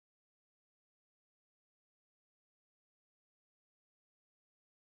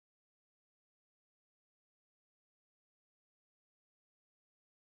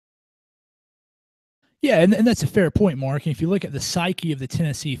Yeah, and that's a fair point, Mark. And if you look at the psyche of the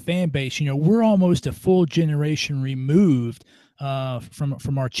Tennessee fan base, we're almost a full generation removed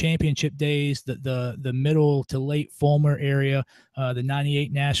from our championship days, the middle to late Fulmer area, the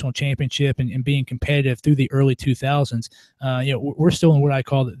 '98 national championship, and being competitive through the early 2000s. We're still in what I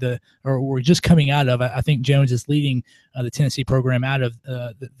call or we're just coming out of. I think Jones is leading the Tennessee program out of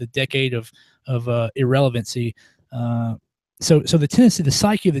the decade of irrelevancy. So the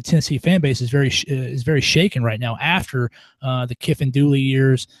psyche of the Tennessee fan base is very shaken right now after the Kiffin Dooley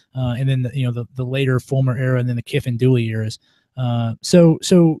years, and then the later Fulmer era, and then the Kiffin Dooley years. And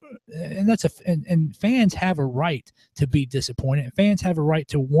fans have a right to be disappointed, and fans have a right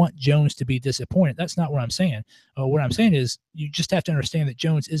to want Jones to be disappointed. That's not what I'm saying. What I'm saying is you just have to understand that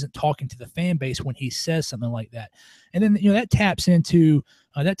Jones isn't talking to the fan base when he says something like that, and then that taps into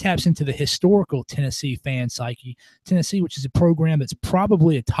the historical Tennessee fan psyche. Tennessee, which is a program that's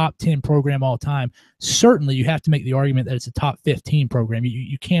probably a top 10 program all time. Certainly, you have to make the argument that it's a top 15 program.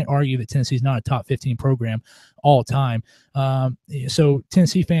 You can't argue that Tennessee is not a top 15 program all time. So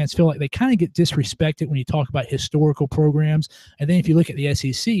Tennessee fans feel like they kind of get disrespected when you talk about historical programs. And then if you look at the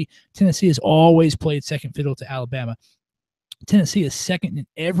SEC, Tennessee has always played second fiddle to Alabama. Tennessee is second in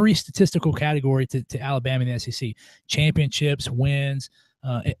every statistical category to Alabama in the SEC. Championships, wins,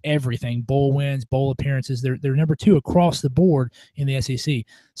 everything, bowl wins, bowl appearances. They're number 2 across the board in the SEC.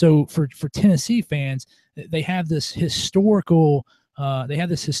 So for Tennessee fans, they have this historical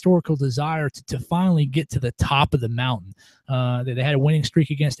desire to finally get to the top of the mountain. They had a winning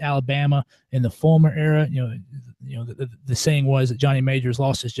streak against Alabama in the Fulmer era. The saying was that Johnny Majors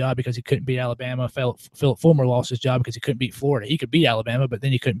lost his job because he couldn't beat Alabama. Philip Fulmer lost his job because he couldn't beat Florida. He could beat Alabama, but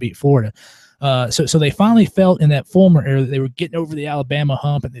then he couldn't beat Florida. So they finally felt in that Fulmer era that they were getting over the Alabama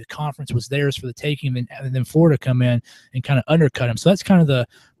hump, and the conference was theirs for the taking. And then Florida come in and kind of undercut them. So that's kind of the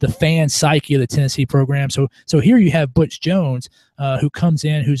fan psyche of the Tennessee program. So here you have Butch Jones, who comes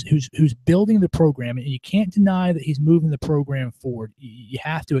in, who's building the program, and you can't deny that he's moving the program forward. You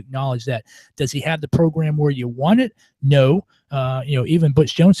have to acknowledge that. Does he have the program where you want it? No. Even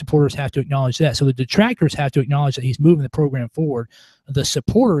Butch Jones supporters have to acknowledge that. So the detractors have to acknowledge that he's moving the program forward. The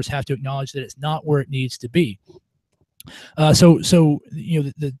supporters have to acknowledge that it's not where it needs to be.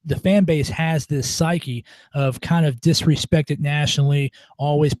 The fan base has this psyche of kind of disrespected nationally,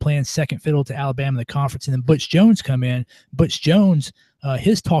 always playing second fiddle to Alabama in the conference, and then Butch Jones come in. Butch Jones,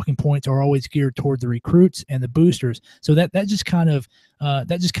 his talking points are always geared toward the recruits and the boosters. So that just kind of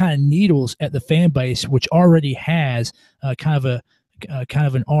needles at the fan base, which already has kind of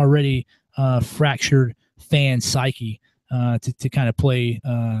an already fractured fan psyche. To kind of play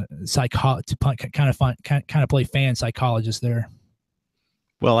play fan psychologist there.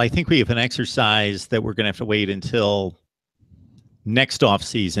 Well, I think we have an exercise that we're going to have to wait until next off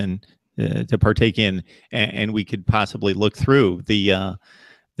season to partake in, and we could possibly look through the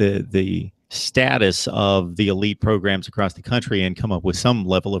status of the elite programs across the country and come up with some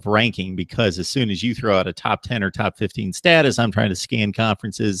level of ranking, because as soon as you throw out a top 10 or top 15 status, I'm trying to scan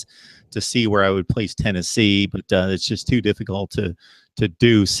conferences to see where I would place Tennessee, but it's just too difficult to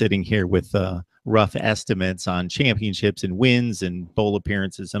do sitting here with rough estimates on championships and wins and bowl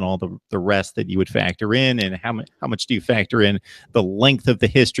appearances and all the rest that you would factor in. And how much do you factor in the length of the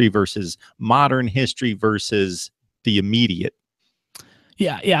history versus modern history versus the immediate?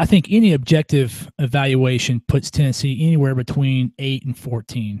 Yeah, I think any objective evaluation puts Tennessee anywhere between 8 and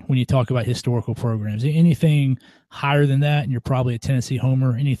 14 when you talk about historical programs. Anything higher than that, and you're probably a Tennessee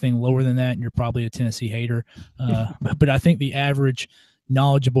homer. Anything lower than that, and you're probably a Tennessee hater. But I think the average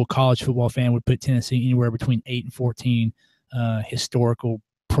knowledgeable college football fan would put Tennessee anywhere between 8 and 14 historical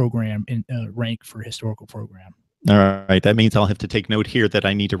program in rank for historical program. All right. That means I'll have to take note here that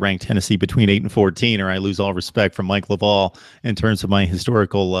I need to rank Tennessee between 8 and 14, or I lose all respect from Mike Laval in terms of my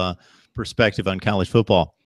historical perspective on college football.